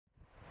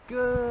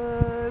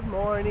Good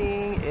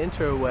morning,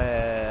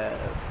 interweb.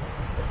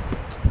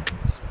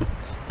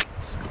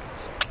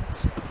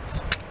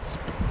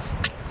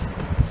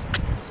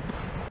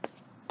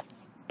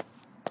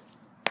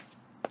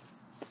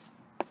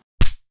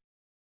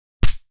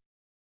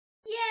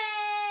 Yay!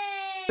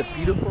 It's a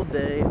beautiful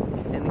day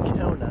in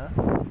Kona.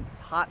 It's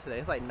hot today.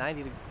 It's like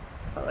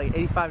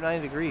 85,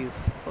 90 degrees.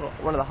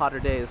 It's one of the hotter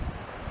days.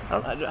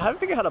 I haven't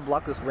figured out how to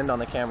block this wind on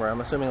the camera.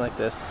 I'm assuming like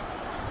this.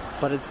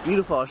 But it's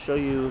beautiful. I'll show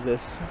you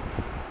this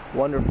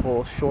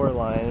wonderful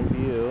shoreline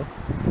view.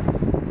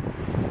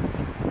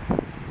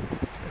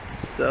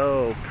 It's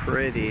so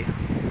pretty.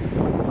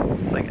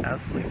 It's like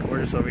absolutely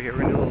gorgeous over here. We're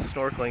gonna do a little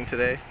snorkeling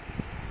today.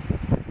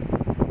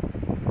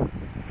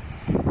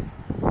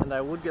 And I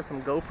would get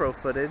some GoPro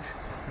footage,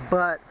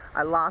 but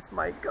I lost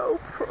my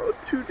GoPro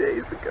 2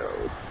 days ago.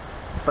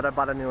 But I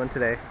bought a new one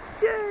today.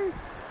 Yay!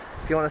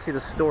 If you want to see the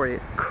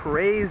story,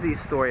 crazy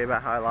story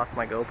about how I lost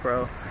my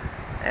GoPro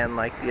and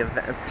like the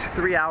event,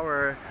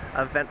 3-hour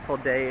eventful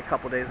day a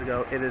couple days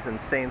ago, it is an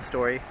insane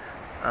story.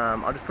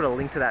 I'll just put a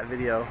link to that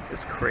video.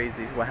 It's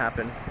crazy what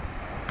happened.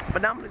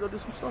 But now I'm gonna go do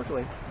some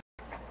snorkeling.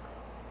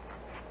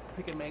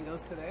 Picking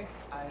mangoes today.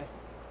 I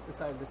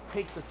decided to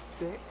take the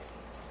stick.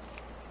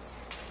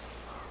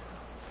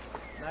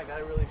 Now I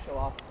gotta really show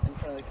off in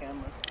front of the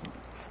camera.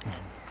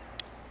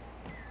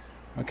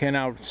 Okay,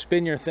 now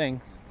spin your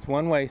thing. It's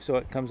one way so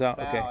it comes out.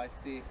 Wow, okay. I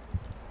see.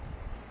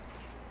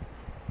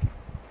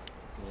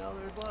 You know,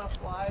 there's a lot of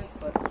flies,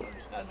 but we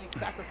just gotta make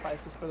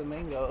sacrifices for the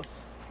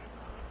mangoes.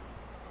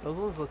 Those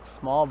ones look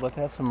small, but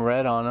they have some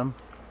red on them.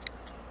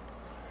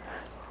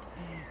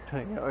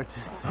 Trying to get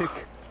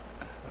artistic.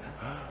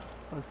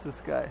 What's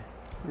this guy?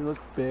 He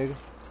looks big.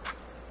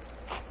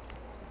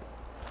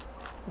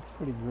 Looks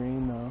pretty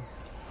green though.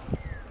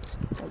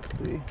 Let's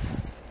see.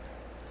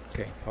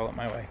 Okay, follow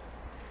my way.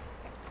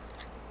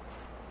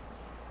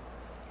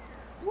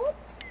 Whoop.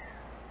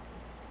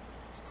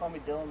 Just call me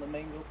Dylan, the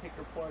mango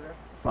picker porter.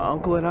 My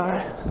uncle and I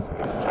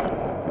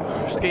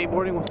are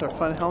skateboarding with our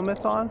fun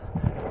helmets on.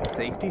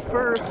 Safety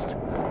first.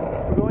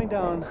 We're going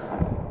down.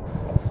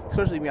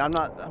 Especially me, I'm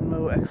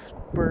no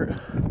expert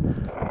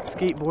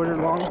skateboarder,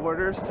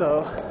 longboarder,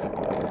 so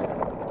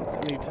I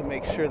need to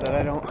make sure that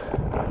I don't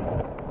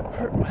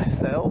hurt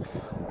myself.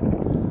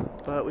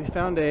 But we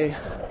found a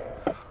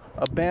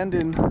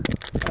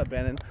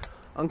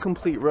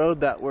incomplete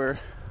road that we're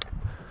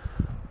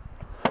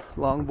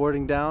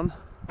longboarding down.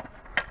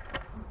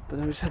 But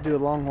then we just had to do a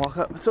long walk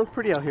up. It's so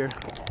pretty out here.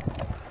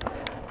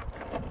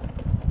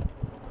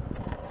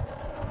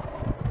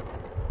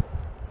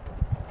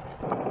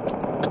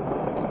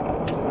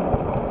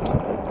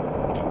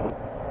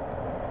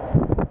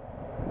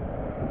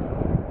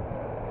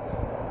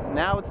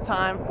 Now it's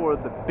time for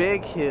the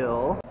big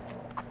hill.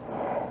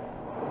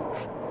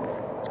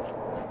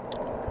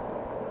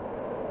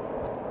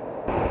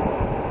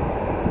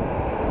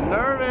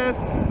 Nervous.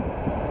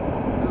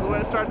 This is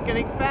when it starts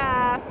getting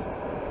fast.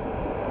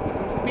 With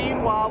some speed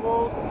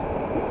wobbles.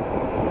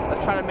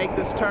 Let's try to make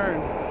this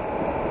turn.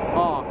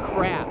 Oh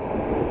crap.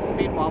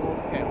 Speed wobbles.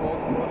 Okay,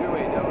 hold your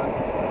weight, Dylan.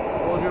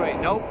 Hold your weight.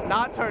 Nope,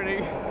 not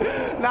turning.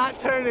 Not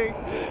turning.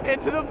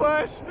 Into the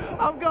bush.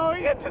 I'm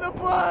going into the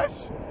bush.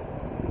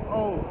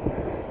 Oh.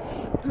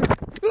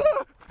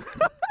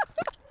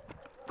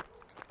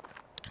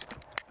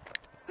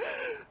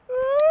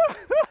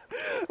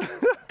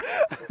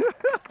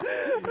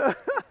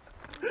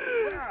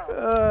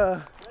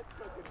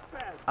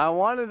 I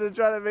wanted to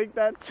try to make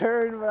that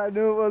turn, but I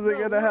knew it wasn't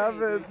gonna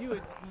happen. You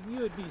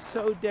would be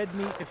so dead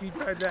meat if you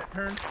tried that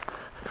turn.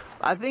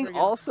 I think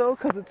also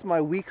because it's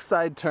my weak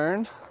side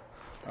turn,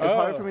 it's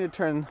hard for me to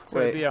turn. So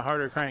it'd be a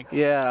harder crank.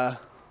 Yeah.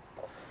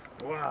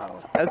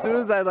 Wow. As soon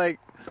as I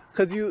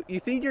because you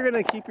think you're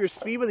gonna keep your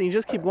speed, but then you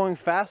just keep going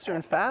faster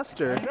and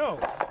faster. I know.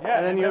 Yeah.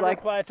 And then you're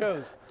like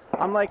plateaus.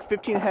 I'm like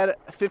 15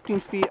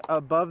 feet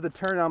above the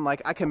turn. I'm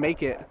like, I can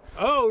make it.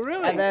 Oh,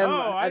 really? And then,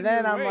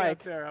 I'm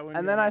like,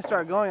 and then I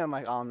start going. I'm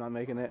like, oh, I'm not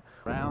making it.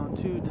 Round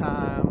 2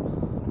 time.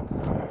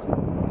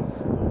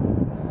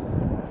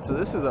 So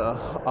this is a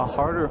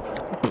harder.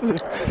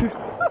 This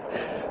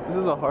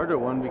is a harder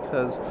one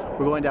because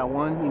we're going down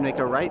one. You make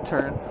a right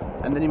turn,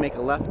 and then you make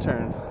a left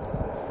turn.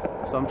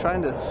 So I'm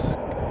trying to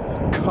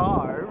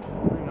carve. I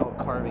don't even know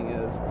what carving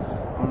is.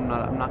 I'm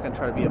not gonna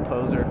try to be a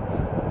poser.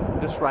 I'm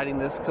just riding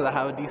this because I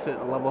have a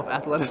decent level of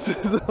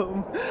athleticism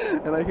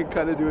and I can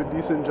kind of do a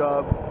decent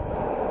job.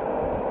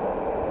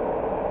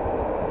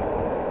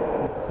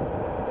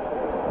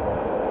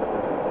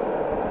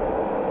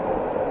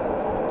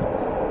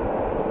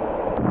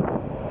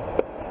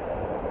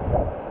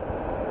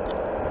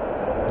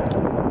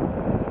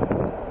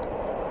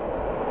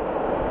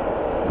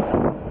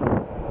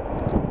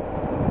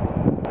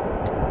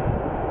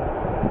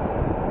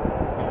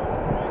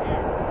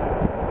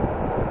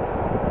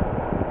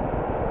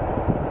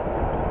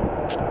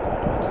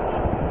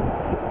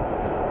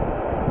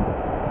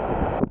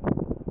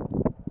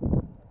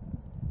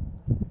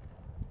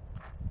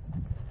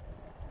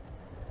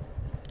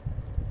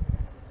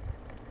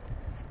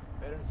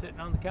 Sitting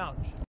on the couch.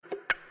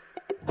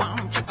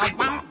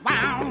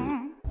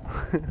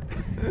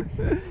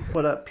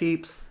 What up,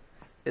 peeps?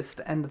 It's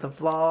the end of the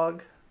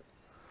vlog.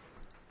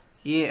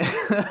 Yeah.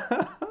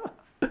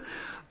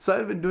 So I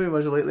haven't been doing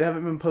much lately. I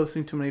haven't been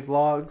posting too many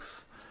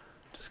vlogs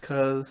just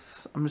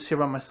because I'm just here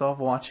by myself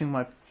watching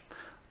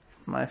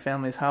my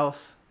family's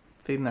house,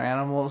 feeding their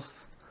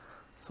animals.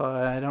 So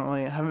I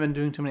haven't been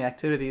doing too many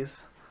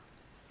activities.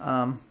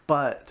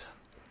 But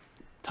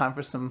time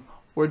for some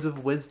words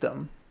of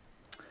wisdom.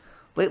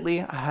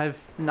 Lately, I have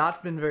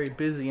not been very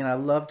busy, and I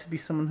love to be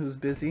someone who's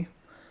busy.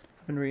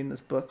 I've been reading this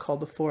book called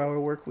The 4-Hour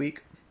Work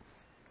Week.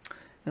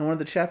 In one of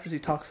the chapters, he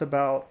talks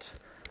about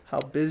how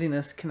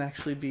busyness can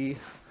actually be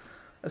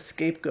a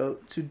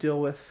scapegoat to deal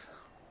with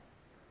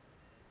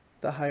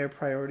the higher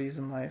priorities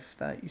in life.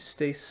 That you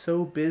stay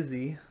so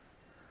busy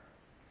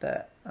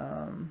that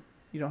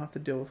you don't have to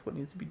deal with what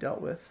needs to be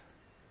dealt with.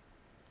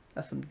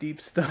 That's some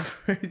deep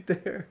stuff right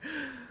there.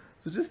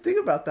 So just think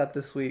about that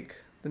this week,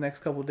 the next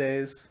couple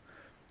days.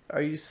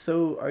 Are you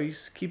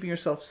keeping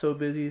yourself so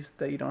busy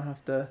that you don't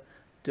have to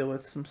deal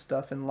with some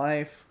stuff in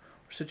life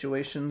or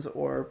situations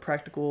or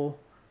practical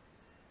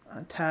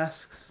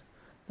tasks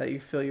that you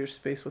fill your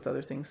space with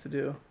other things to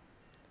do?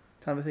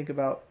 Time to think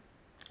about.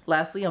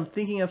 Lastly, I'm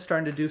thinking of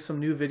starting to do some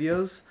new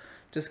videos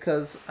just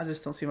because I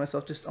just don't see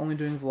myself just only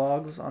doing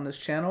vlogs on this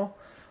channel.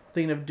 I'm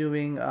thinking of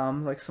doing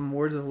like some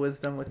words of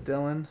wisdom with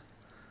Dylan.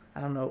 I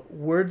don't know,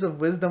 words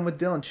of wisdom with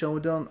Dylan, chilling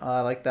with Dylan.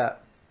 I like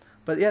that.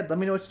 But yeah, let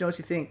me know what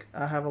you think.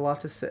 I have a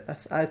lot to say.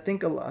 I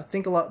think a lot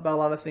about a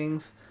lot of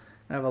things,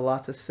 and I have a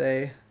lot to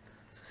say.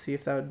 So see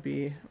if that would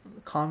be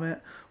a comment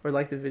or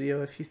like the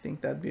video if you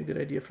think that'd be a good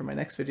idea for my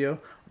next video.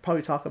 I'll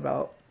probably talk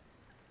about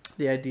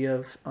the idea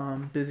of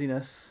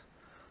busyness.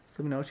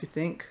 So let me know what you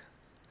think.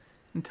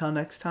 Until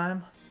next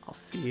time, I'll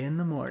see you in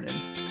the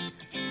morning.